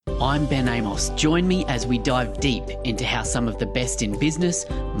I'm Ben Amos. Join me as we dive deep into how some of the best in business,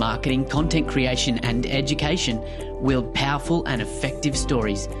 marketing, content creation, and education wield powerful and effective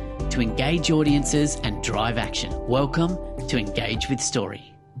stories to engage audiences and drive action. Welcome to Engage with Story.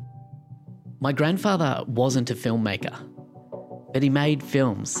 My grandfather wasn't a filmmaker, but he made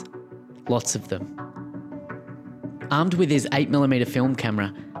films, lots of them. Armed with his 8mm film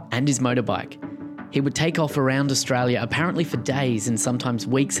camera and his motorbike, he would take off around Australia apparently for days and sometimes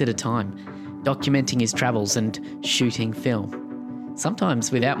weeks at a time, documenting his travels and shooting film, sometimes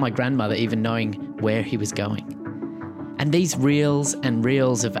without my grandmother even knowing where he was going. And these reels and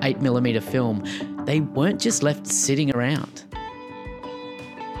reels of 8mm film, they weren't just left sitting around.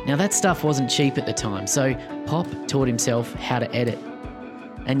 Now that stuff wasn't cheap at the time, so Pop taught himself how to edit.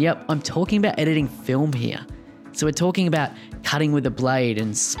 And yep, I'm talking about editing film here. So we're talking about cutting with a blade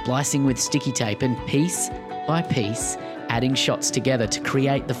and splicing with sticky tape and piece by piece adding shots together to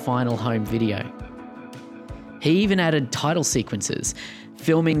create the final home video. He even added title sequences,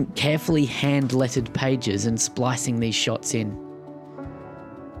 filming carefully hand-lettered pages and splicing these shots in.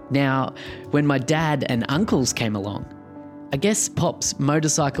 Now, when my dad and uncles came along, I guess Pop's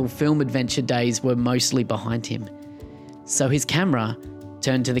motorcycle film adventure days were mostly behind him. So his camera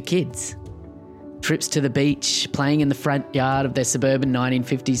turned to the kids. Trips to the beach, playing in the front yard of their suburban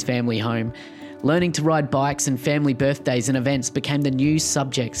 1950s family home, learning to ride bikes and family birthdays and events became the new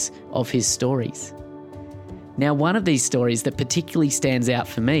subjects of his stories. Now, one of these stories that particularly stands out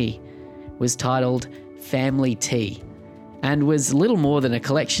for me was titled Family Tea and was little more than a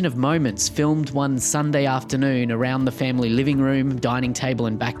collection of moments filmed one Sunday afternoon around the family living room, dining table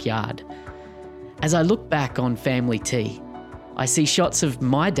and backyard. As I look back on Family Tea, I see shots of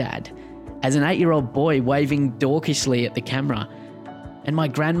my dad as an 8-year-old boy waving dawkishly at the camera, and my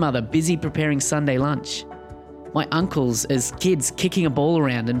grandmother busy preparing Sunday lunch. My uncles as kids kicking a ball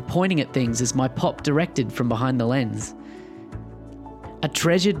around and pointing at things as my Pop directed from behind the lens. A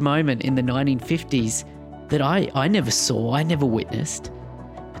treasured moment in the 1950s that I never saw, I never witnessed,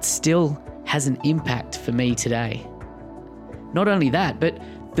 but still has an impact for me today. Not only that, but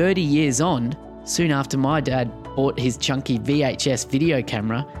 30 years on, soon after my dad bought his chunky VHS video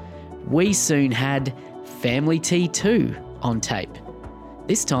camera, we soon had Family Tea 2 on tape.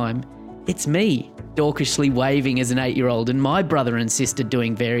 This time, it's me dawkishly waving as an 8-year-old and my brother and sister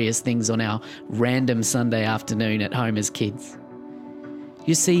doing various things on our random Sunday afternoon at home as kids.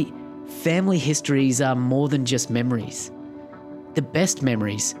 You see, family histories are more than just memories. The best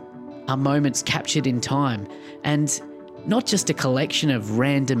memories are moments captured in time and not just a collection of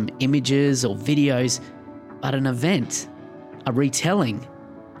random images or videos, but an event, a retelling,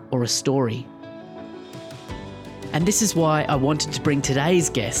 or a story. And this is why I wanted to bring today's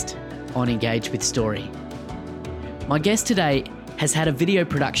guest on Engage with Story. My guest today has had a video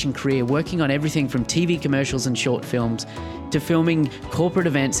production career working on everything from TV commercials and short films to filming corporate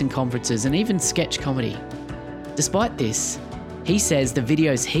events and conferences and even sketch comedy. Despite this, he says the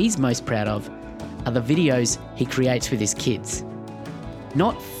videos he's most proud of are the videos he creates with his kids.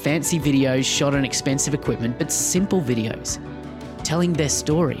 Not fancy videos shot on expensive equipment, but simple videos telling their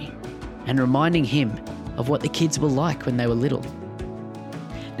story and reminding him of what the kids were like when they were little.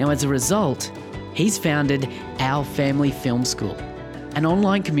 Now, as a result, he's founded Our Family Film School, an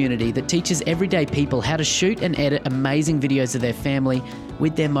online community that teaches everyday people how to shoot and edit amazing videos of their family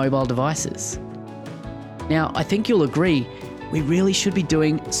with their mobile devices. Now, I think you'll agree, we really should be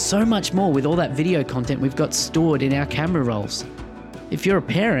doing so much more with all that video content we've got stored in our camera rolls. If you're a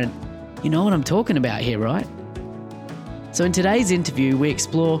parent, you know what I'm talking about here, right? So in today's interview, we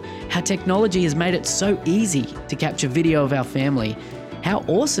explore how technology has made it so easy to capture video of our family, how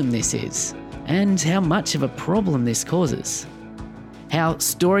awesome this is, and how much of a problem this causes. How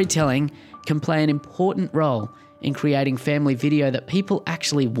storytelling can play an important role in creating family video that people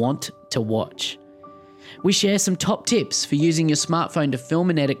actually want to watch. We share some top tips for using your smartphone to film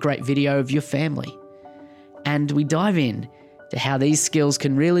and edit great video of your family. And we dive in to how these skills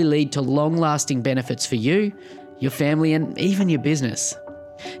can really lead to long-lasting benefits for you, your family, and even your business.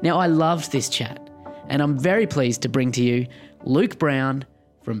 Now, I loved this chat, and I'm very pleased to bring to you Luke Brown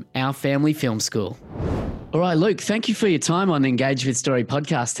from Our Family Film School. All right, Luke, thank you for your time on Engage with Story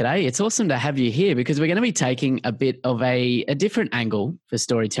podcast today. It's awesome to have you here because we're going to be taking a bit of a different angle for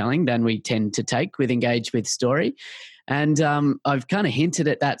storytelling than we tend to take with Engage with Story. And I've kind of hinted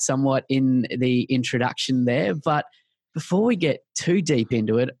at that somewhat in the introduction there. But before we get too deep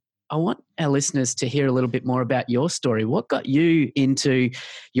into it, I want our listeners to hear a little bit more about your story. What got you into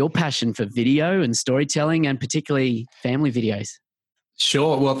your passion for video and storytelling and particularly family videos?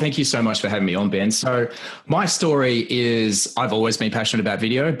 Sure. Well, thank you so much for having me on, Ben. So my story is I've always been passionate about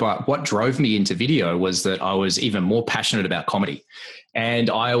video, but what drove me into video was that I was even more passionate about comedy.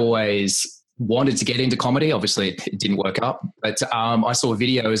 And I always wanted to get into comedy. Obviously, it didn't work out, but I saw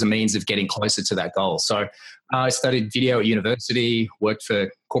video as a means of getting closer to that goal. So I studied video at university, worked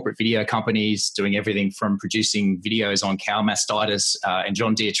for corporate video companies, doing everything from producing videos on cow mastitis and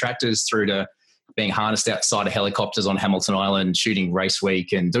John Deere tractors through to being harnessed outside of helicopters on Hamilton Island, shooting race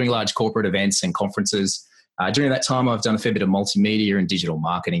week and doing large corporate events and conferences. During that time, I've done a fair bit of multimedia and digital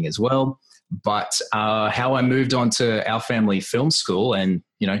marketing as well. But how I moved on to our family film school and,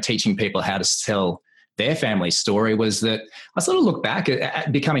 teaching people how to tell their family story was that I sort of look back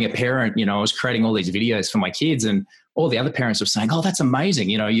at becoming a parent. I was creating all these videos for my kids and all the other parents were saying, oh, that's amazing.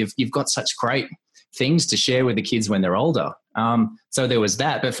 You've got such great things to share with the kids when they're older. So there was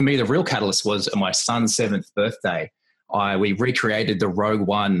that. But for me, the real catalyst was on my son's 7th birthday. We recreated the Rogue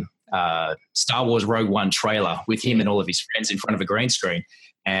One, Star Wars Rogue One trailer with him and all of his friends in front of a green screen.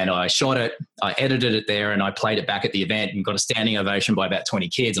 And I shot it, I edited it there, and I played it back at the event and got a standing ovation by about 20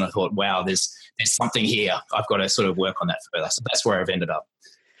 kids. And I thought, wow, there's something here. I've got to sort of work on that further. So that's where I've ended up.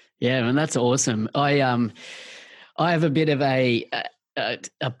 Yeah, man, that's awesome. I have a bit of a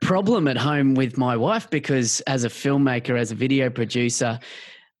problem at home with my wife because as a filmmaker, as a video producer,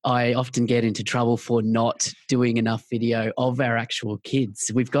 I often get into trouble for not doing enough video of our actual kids.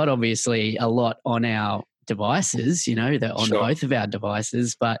 We've got obviously a lot on our devices, they're on Sure. both of our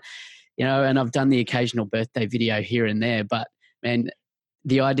devices, but, and I've done the occasional birthday video here and there, but man,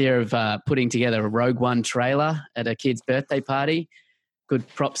 the idea of putting together a Rogue One trailer at a kid's birthday party, good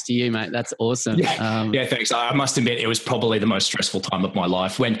props to you, mate. That's awesome. Yeah, thanks. I must admit, it was probably the most stressful time of my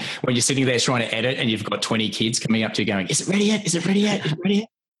life when you're sitting there trying to edit and you've got 20 kids coming up to you going, is it ready yet? Is it ready yet? Is it ready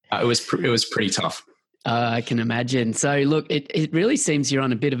yet? It was pretty tough. I can imagine. So look, it really seems you're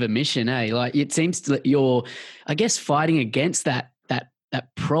on a bit of a mission, eh? Like it seems that you're, I guess, fighting against that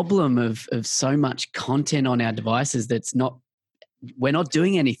problem of so much content on our devices we're not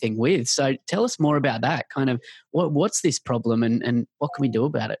doing anything with. So tell us more about that. Kind of what's this problem and what can we do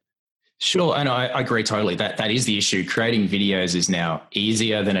about it? Sure, and I agree totally. That is the issue. Creating videos is now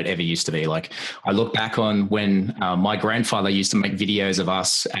easier than it ever used to be. Like I look back on when my grandfather used to make videos of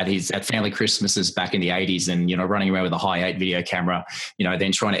us at family Christmases back in the 80s, and running around with a Hi8 video camera,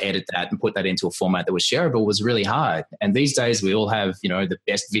 then trying to edit that and put that into a format that was shareable was really hard. And these days we all have the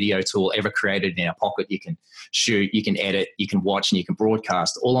best video tool ever created in our pocket. You can shoot, you can edit, you can watch, and you can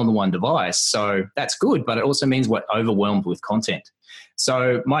broadcast all on the one device. So that's good, but it also means we're overwhelmed with content.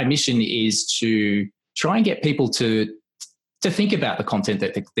 So my mission is to try and get people to think about the content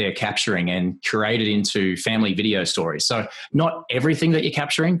that they're capturing and create it into family video stories. So not everything that you're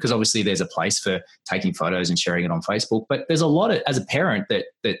capturing, because obviously there's a place for taking photos and sharing it on Facebook, but there's a lot as a parent that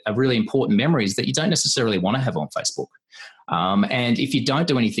are really important memories that you don't necessarily want to have on Facebook. And if you don't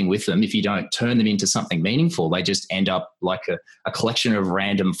do anything with them, if you don't turn them into something meaningful, they just end up like a collection of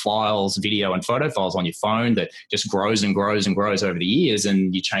random files, video and photo files on your phone that just grows and grows and grows over the years,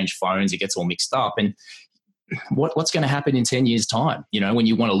 and you change phones, it gets all mixed up. And what's going to happen in 10 years' time? When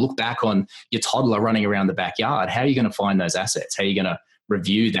you want to look back on your toddler running around the backyard, how are you going to find those assets? How are you going to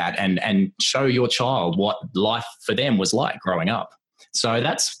review that and show your child what life for them was like growing up? So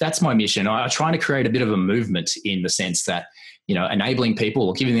that's my mission. I'm trying to create a bit of a movement in the sense that, enabling people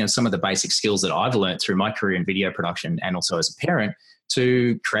or giving them some of the basic skills that I've learned through my career in video production and also as a parent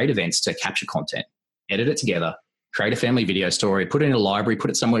to create events to capture content, edit it together, create a family video story, put it in a library, put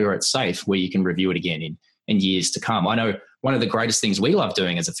it somewhere where it's safe, where you can review it again in years to come. I know one of the greatest things we love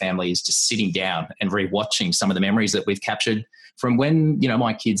doing as a family is just sitting down and rewatching some of the memories that we've captured from when,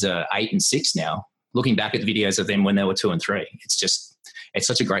 my kids are 8 and 6 now, looking back at the videos of them when they were 2 and 3. It's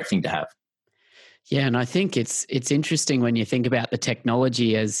such a great thing to have. Yeah, and I think it's interesting when you think about the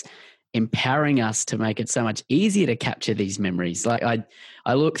technology as empowering us to make it so much easier to capture these memories. Like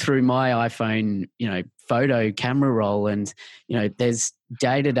I look through my iPhone, photo camera roll, and there's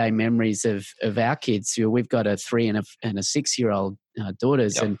day-to-day memories of our kids. We've got a 3 and a 6-year-old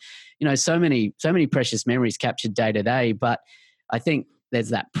daughters, Yep. and so many precious memories captured day to day. But I think there's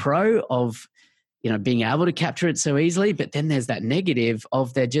that pro of being able to capture it so easily, but then there's that negative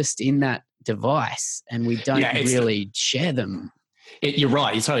of they're just in that device and we don't really share them. You're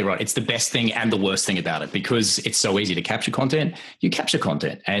right. You're totally right. It's the best thing and the worst thing about it because it's so easy to capture content. You capture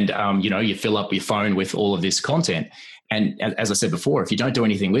content and, you fill up your phone with all of this content. And as I said before, if you don't do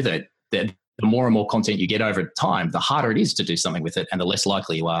anything with it, the more and more content you get over time, the harder it is to do something with it and the less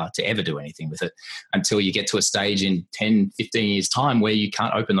likely you are to ever do anything with it until you get to a stage in 10, 15 years time where you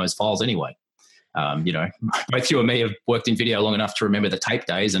can't open those files anyway. You know, both you and me have worked in video long enough to remember the tape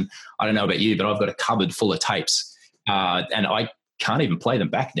days. And I don't know about you, but I've got a cupboard full of tapes and I can't even play them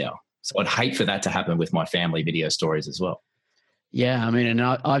back now. So I'd hate for that to happen with my family video stories as well. Yeah, I mean, and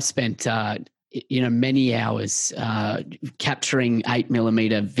I've spent many hours capturing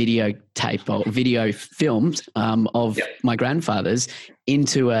 8mm videotape or video films of my grandfather's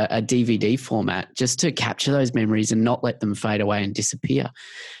into a DVD format, just to capture those memories and not let them fade away and disappear.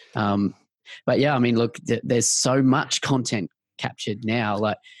 But yeah, I mean, look, there's so much content captured now.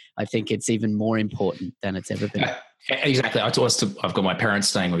 Like, I think it's even more important than it's ever been. Exactly. I've got my parents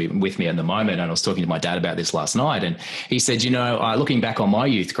staying with me at the moment, and I was talking to my dad about this last night, and he said, looking back on my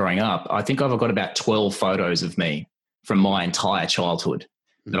youth growing up, I think I've got about 12 photos of me from my entire childhood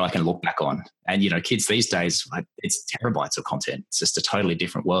that I can look back on. And, kids these days, it's terabytes of content. It's just a totally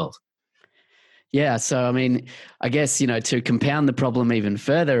different world. Yeah. So, I mean, I guess, to compound the problem even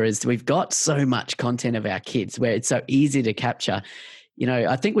further is we've got so much content of our kids where it's so easy to capture.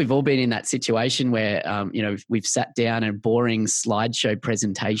 I think we've all been in that situation where, we've sat down and boring slideshow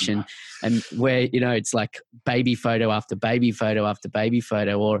presentation and where, it's like baby photo after baby photo after baby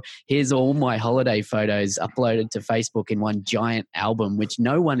photo, or here's all my holiday photos uploaded to Facebook in one giant album, which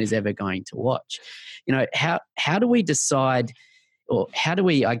no one is ever going to watch. How do we decide, or how do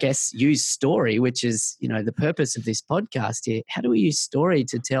we, I guess, use story, which is, the purpose of this podcast here? How do we use story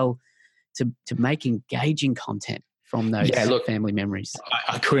to make engaging content from those family memories?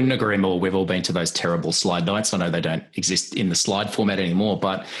 I couldn't agree more. We've all been to those terrible slide nights. I know they don't exist in the slide format anymore,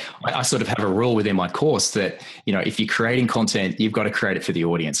 but I sort of have a rule within my course that, if you're creating content, you've got to create it for the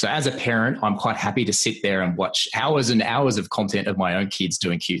audience. So as a parent, I'm quite happy to sit there and watch hours and hours of content of my own kids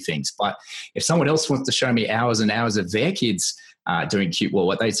doing cute things. But if someone else wants to show me hours and hours of their kids doing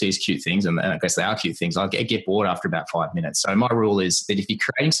what they see as cute things, and I guess they are cute things, I'll get bored after about 5 minutes. So my rule is that if you're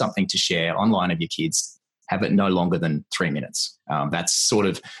creating something to share online of your kids, have it no longer than 3 minutes. That's sort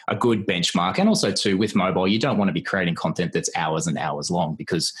of a good benchmark. And also too, with mobile, you don't want to be creating content that's hours and hours long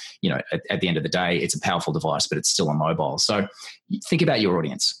because, at the end of the day, it's a powerful device, but it's still on mobile. So think about your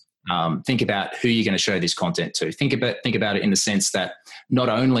audience. Think about who you're going to show this content to. Think about it in the sense that not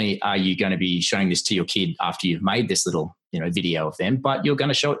only are you going to be showing this to your kid after you've made this little, video of them, but you're going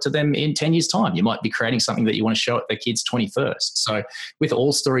to show it to them in 10 years' time. You might be creating something that you want to show at the kid's 21st. So with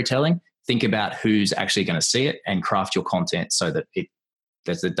all storytelling, think about who's actually going to see it and craft your content so that it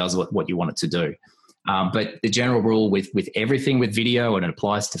does what you want it to do. But the general rule with everything with video, and it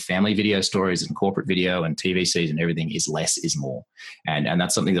applies to family video stories and corporate video and TVCs and everything, is less is more. And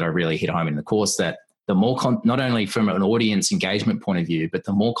that's something that I really hit home in the course, that the more not only from an audience engagement point of view, but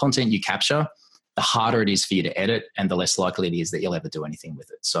the more content you capture, the harder it is for you to edit and the less likely it is that you'll ever do anything with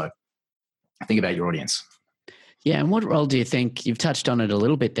it. So think about your audience. Yeah. And what role do you think, you've touched on it a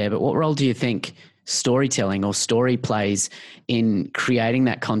little bit there, but what role do you think storytelling or story plays in creating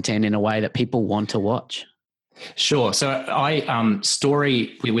that content in a way that people want to watch? Sure. So I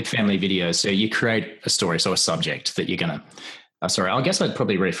story with family videos. So you create a story, so a subject that you're going to, I guess I'd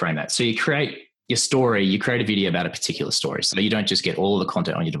probably reframe that. So you create your story, you create a video about a particular story. So you don't just get all of the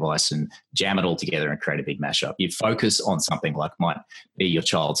content on your device and jam it all together and create a big mashup. You focus on something like might be your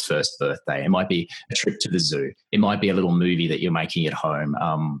child's first birthday. It might be a trip to the zoo. It might be a little movie that you're making at home.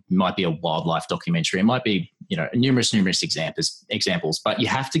 It might be a wildlife documentary. It might be, numerous examples, but you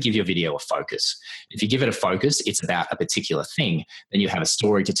have to give your video a focus. If you give it a focus, it's about a particular thing, then you have a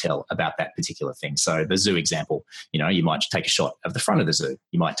story to tell about that particular thing. So the zoo example, you might take a shot of the front of the zoo.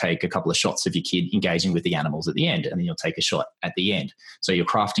 You might take a couple of shots of your kid engaging with the animals at the end, and then you'll take a shot at the end. So you're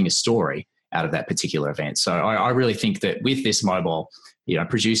crafting a story out of that particular event. So I really think that with this mobile,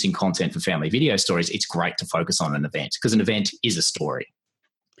 producing content for family video stories, it's great to focus on an event, because an event is a story.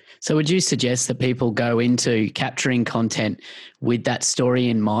 So would you suggest that people go into capturing content with that story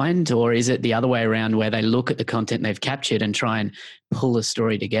in mind, or is it the other way around where they look at the content they've captured and try and pull a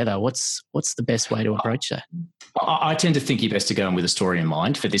story together? What's the best way to approach that? I tend to think you're best to go in with a story in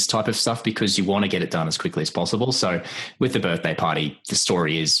mind for this type of stuff, because you want to get it done as quickly as possible. So with the birthday party, the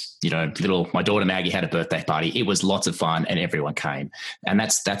story is, my daughter Maggie had a birthday party. It was lots of fun and everyone came. And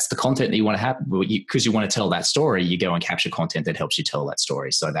that's the content that you want to have, because you want to tell that story. You go and capture content that helps you tell that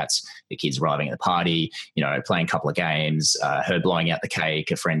story. So that's the kids arriving at the party, playing a couple of games, her blowing out the cake,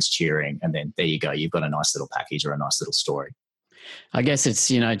 her friends cheering. And then there you go. You've got a nice little package or a nice little story. I guess it's,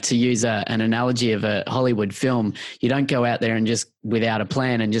 to use an analogy of a Hollywood film, you don't go out there and just without a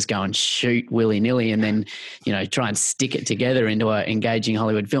plan and just go and shoot willy-nilly and then, try and stick it together into an engaging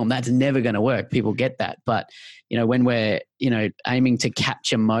Hollywood film. That's never going to work. People get that. But, when we're, aiming to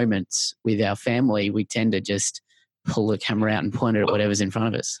capture moments with our family, we tend to just pull the camera out and point it at whatever's in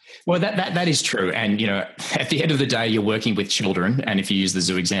front of us. Well, that is true. And, at the end of the day, you're working with children. And if you use the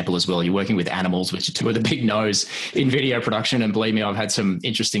zoo example as well, you're working with animals, which are two of the big no's in video production. And believe me, I've had some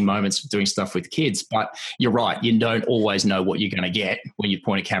interesting moments doing stuff with kids. But you're right. You don't always know what you're going to get when you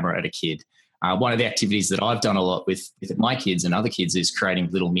point a camera at a kid. One of the activities that I've done a lot with my kids and other kids is creating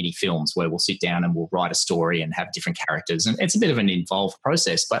little mini films where we'll sit down and we'll write a story and have different characters. And it's a bit of an involved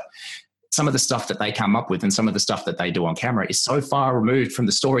process, but some of the stuff that they come up with and some of the stuff that they do on camera is so far removed from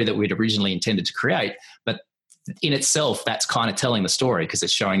the story that we'd originally intended to create. But in itself, that's kind of telling the story because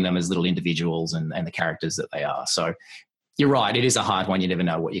it's showing them as little individuals and the characters that they are. So you're right. It is a hard one. You never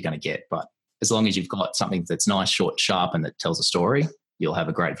know what you're going to get. But as long as you've got something that's nice, short, sharp, and that tells a story, you'll have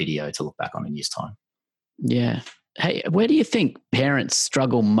a great video to look back on in years' time. Yeah. Hey, where do you think parents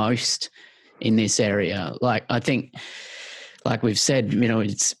struggle most in this area? Like, I think, like we've said,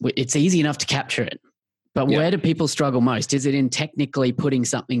 it's easy enough to capture it, but where do people struggle most? Is it in technically putting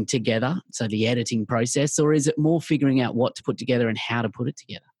something together, so the editing process, or is it more figuring out what to put together and how to put it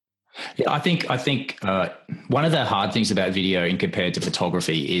together? Yeah, I think one of the hard things about video in compared to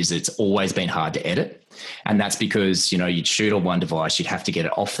photography is it's always been hard to edit. And that's because, you'd shoot on one device, you'd have to get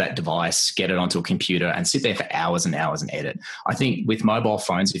it off that device, get it onto a computer and sit there for hours and hours and edit. I think with mobile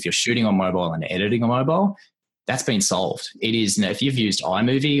phones, if you're shooting on mobile and editing on mobile, that's been solved. It is, if you've used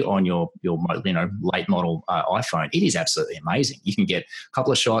iMovie on your late model iPhone, it is absolutely amazing. You can get a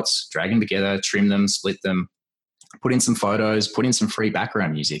couple of shots, drag them together, trim them, split them, put in some photos, put in some free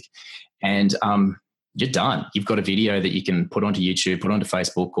background music, and you're done. You've got a video that you can put onto YouTube, put onto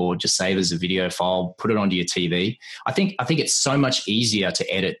Facebook, or just save as a video file, put it onto your TV. I think it's so much easier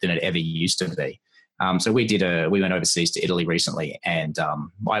to edit than it ever used to be. So we went overseas to Italy recently, and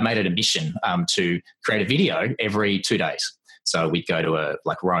I made it a mission to create a video every 2 days. So we'd go to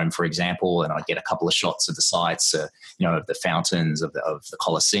Rome, for example, and I'd get a couple of shots of the sites, of the fountains, of the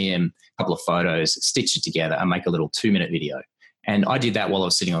Colosseum, a couple of photos, stitch it together and make a little 2-minute video. And I did that while I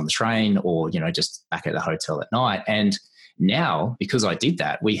was sitting on the train or, just back at the hotel at night. And now, because I did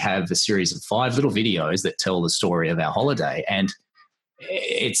that, we have a series of 5 little videos that tell the story of our holiday. And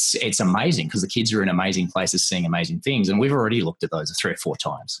it's amazing because the kids are in amazing places seeing amazing things. And we've already looked at those 3 or 4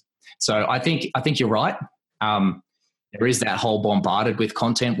 times. So I think you're right. There is that whole bombarded with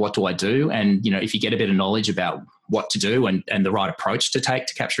content. What do I do? And, if you get a bit of knowledge about what to do and the right approach to take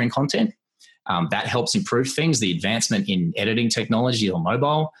to capturing content, that helps improve things. The advancement in editing technology on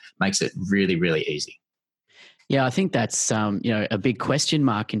mobile makes it really, really easy. Yeah, I think that's, a big question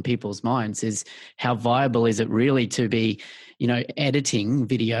mark in people's minds is how viable is it really to be, editing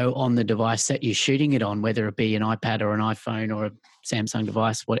video on the device that you're shooting it on, whether it be an iPad or an iPhone or a Samsung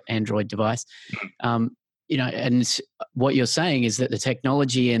device, Android device. And what you're saying is that the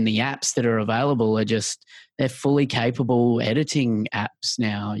technology and the apps that are available they're fully capable editing apps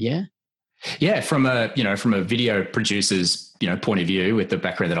now. Yeah. Yeah. From a video producer's, point of view with the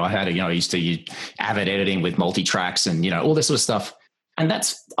background that I had, I used to use Avid editing with multi-tracks and, all this sort of stuff. And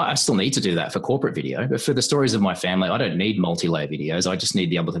I still need to do that for corporate video, but for the stories of my family, I don't need multi-layer videos. I just need to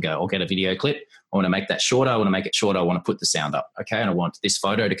be able to go, I'll get a video clip. I want to make that shorter. I want to make it shorter. I want to put the sound up. Okay. And I want this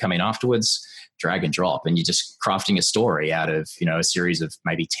photo to come in afterwards, drag and drop. And you're just crafting a story out of, a series of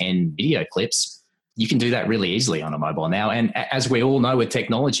maybe 10 video clips. You can do that really easily on a mobile now. And as we all know with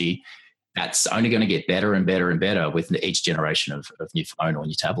technology, that's only going to get better and better and better with each generation of new phone or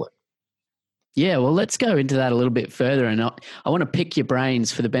new tablet. Yeah, well, let's go into that a little bit further. And I want to pick your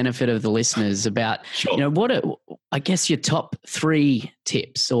brains for the benefit of the listeners about, what I guess your top 3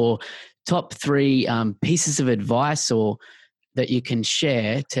 tips or top 3 pieces of advice or that you can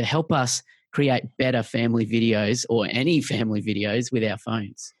share to help us create better family videos or any family videos with our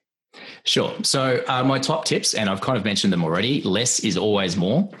phones. Sure. So my top tips, and I've kind of mentioned them already, less is always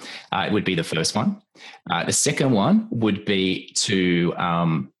more. It would be the first one. The second one would be to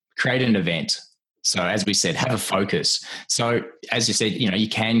create an event. So as we said, have a focus. So as you said, you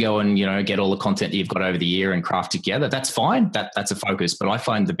can go and, get all the content that you've got over the year and craft together. That's fine. That's a focus. But I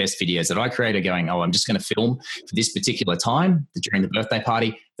find the best videos that I create are going, I'm just going to film for this particular time during the birthday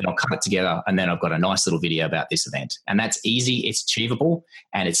party. Then I'll cut it together. And then I've got a nice little video about this event. And that's easy. It's achievable.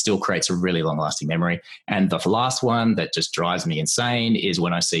 And it still creates a really long lasting memory. And the last one that just drives me insane is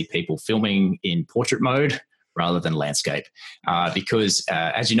when I see people filming in portrait mode rather than landscape. Because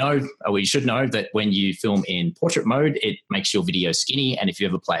as you know, or you should know that when you film in portrait mode, it makes your video skinny. And if you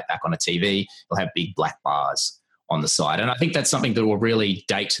ever play it back on a TV, you'll have big black bars on the side. And I think that's something that will really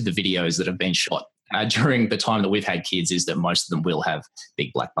date the videos that have been shot during the time that we've had kids is that most of them will have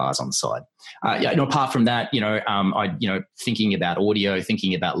big black bars on the side. Apart from that, thinking about audio,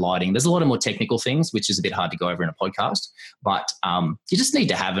 thinking about lighting, there's a lot of more technical things, which is a bit hard to go over in a podcast, but you just need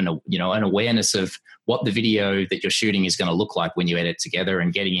to have an awareness of what the video that you're shooting is going to look like when you edit together,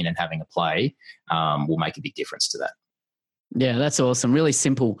 and getting in and having a play will make a big difference to that. Yeah, that's awesome. Really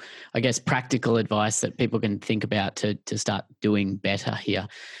simple, I guess, practical advice that people can think about to start doing better here.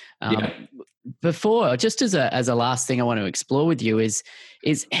 Before, just as a last thing I want to explore with you is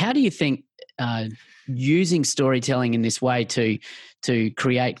how do you think using storytelling in this way to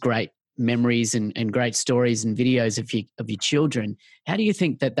create great memories and great stories and videos of your children, how do you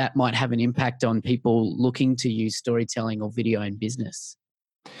think that might have an impact on people looking to use storytelling or video in business?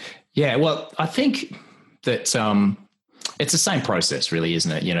 Yeah, well, I think that it's the same process, really,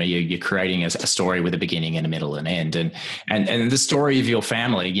 isn't it? You're creating a story with a beginning and a middle and end, and the story of your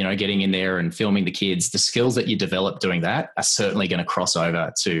family. Getting in there and filming the kids. The skills that you develop doing that are certainly going to cross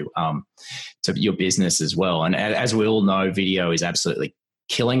over to your business as well. And as we all know, video is absolutely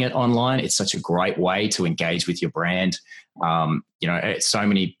killing it online. It's such a great way to engage with your brand. So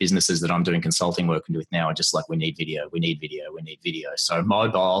many businesses that I'm doing consulting work with now are just like, we need video. So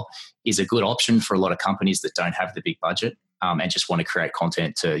mobile is a good option for a lot of companies that don't have the big budget and just want to create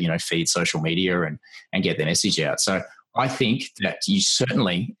content to, feed social media and get their message out. So I think that you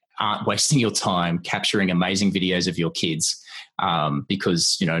certainly aren't wasting your time capturing amazing videos of your kids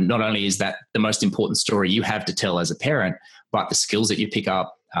because, not only is that the most important story you have to tell as a parent, but the skills that you pick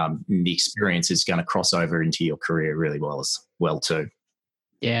up, the experience is going to cross over into your career really well too.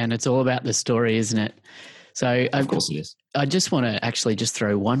 Yeah, and it's all about the story, isn't it? So of course it is. I just want to actually just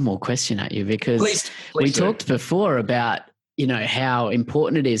throw one more question at you because please we talked before about, how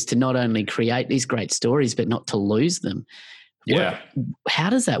important it is to not only create these great stories, but not to lose them. Yeah. How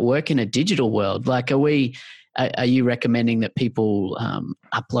does that work in a digital world? Like, are you recommending that people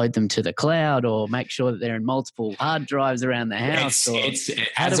upload them to the cloud or make sure that they're in multiple hard drives around the house?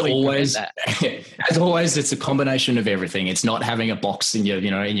 As always, it's a combination of everything. It's not having a box in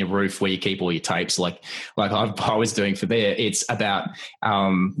your roof where you keep all your tapes like I was doing for there. It's about,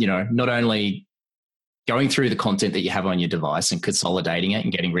 not only going through the content that you have on your device and consolidating it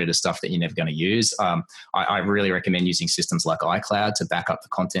and getting rid of stuff that you're never going to use. I really recommend using systems like iCloud to back up the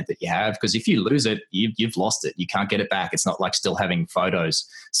content that you have, because if you lose it, you've lost it. You can't get it back. It's not like still having photos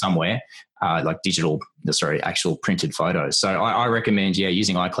somewhere, like actual printed photos. So I recommend,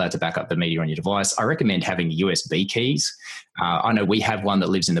 using iCloud to back up the media on your device. I recommend having USB keys. I know we have one that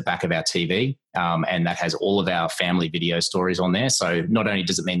lives in the back of our TV, and that has all of our family video stories on there. So not only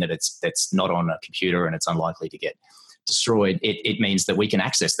does it mean that it's not on a computer and it's unlikely to get destroyed, it means that we can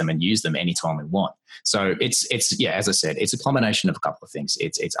access them and use them anytime we want. So it's as I said, it's a combination of a couple of things.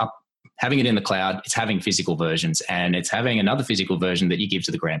 It's having it in the cloud, it's having physical versions, and it's having another physical version that you give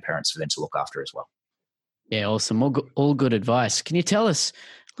to the grandparents for them to look after as well. Yeah, awesome. All good advice. Can you tell us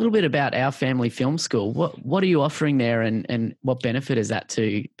a little bit about Our Family Film School? What are you offering there, and what benefit is that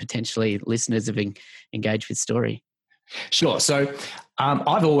to potentially listeners of Engage with Story? Sure. So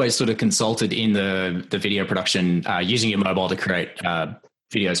I've always sort of consulted in the video production using your mobile to create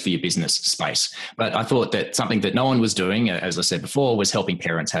videos for your business space. But I thought that something that no one was doing, as I said before, was helping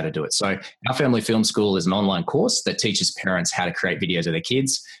parents how to do it. So Our Family Film School is an online course that teaches parents how to create videos of their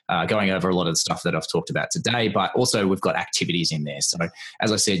kids, going over a lot of the stuff that I've talked about today, but also we've got activities in there. So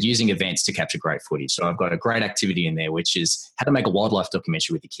as I said, using events to capture great footage. So I've got a great activity in there, which is how to make a wildlife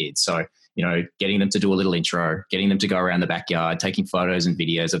documentary with your kids. So, getting them to do a little intro, getting them to go around the backyard, taking photos and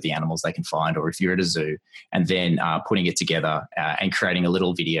videos of the animals they can find, or if you're at a zoo, and then putting it together and creating a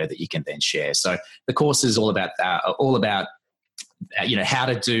little video that you can then share. So the course is all about how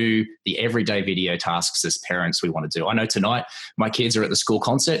to do the everyday video tasks as parents we want to do. I know tonight my kids are at the school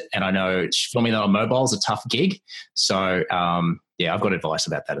concert, and I know filming that on mobile is a tough gig. So I've got advice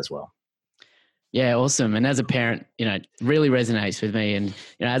about that as well. Yeah, awesome. And as a parent, it really resonates with me. And,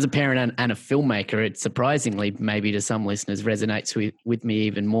 as a parent and a filmmaker, it surprisingly, maybe to some listeners, resonates with me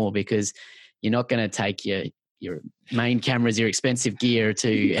even more, because you're not going to take your main cameras, your expensive gear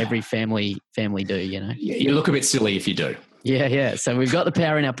to every family do, You look a bit silly if you do. Yeah. So we've got the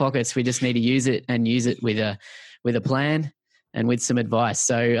power in our pockets. We just need to use it, and use it with a plan and with some advice.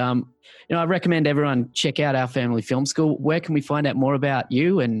 So, I recommend everyone check out Our Family Film School. Where can we find out more about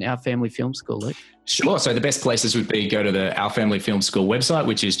you and Our Family Film School, Luke? Sure. So the best places would be go to the Our Family Film School website,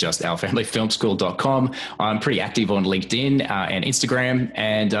 which is just ourfamilyfilmschool.com. I'm pretty active on LinkedIn and Instagram,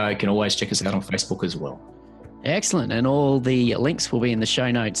 and you can always check us out on Facebook as well. Excellent. And all the links will be in the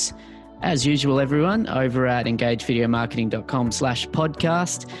show notes. As usual, everyone, over at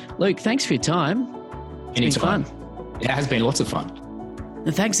engagevideomarketing.com/podcast. Luke, thanks for your time. Anytime. It has been lots of fun.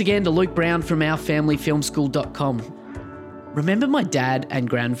 And thanks again to Luke Brown from ourfamilyfilmschool.com. Remember my dad and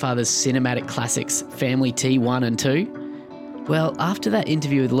grandfather's cinematic classics, Family Tea 1 and 2? Well, after that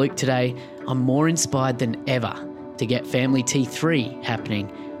interview with Luke today, I'm more inspired than ever to get Family Tea 3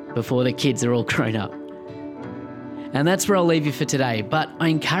 happening before the kids are all grown up. And that's where I'll leave you for today, but I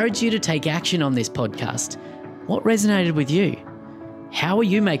encourage you to take action on this podcast. What resonated with you? How are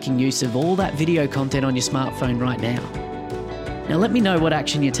you making use of all that video content on your smartphone right now? Now let me know what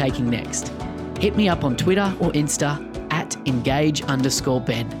action you're taking next. Hit me up on Twitter or Insta at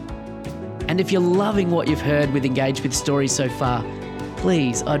engage_Ben. And if you're loving what you've heard with Engage with Stories so far,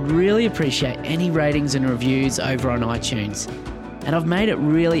 please, I'd really appreciate any ratings and reviews over on iTunes. And I've made it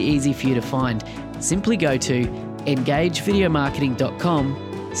really easy for you to find. Simply go to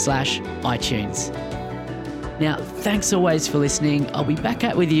engagevideomarketing.com/iTunes. Now, thanks always for listening. I'll be back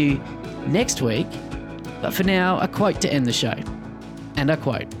out with you next week. But for now, a quote to end the show. And I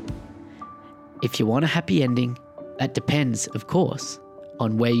quote, "If you want a happy ending, that depends, of course,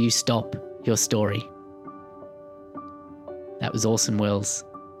 on where you stop your story." That was Orson Welles.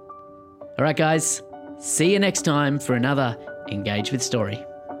 All right, guys. See you next time for another Engage with Story.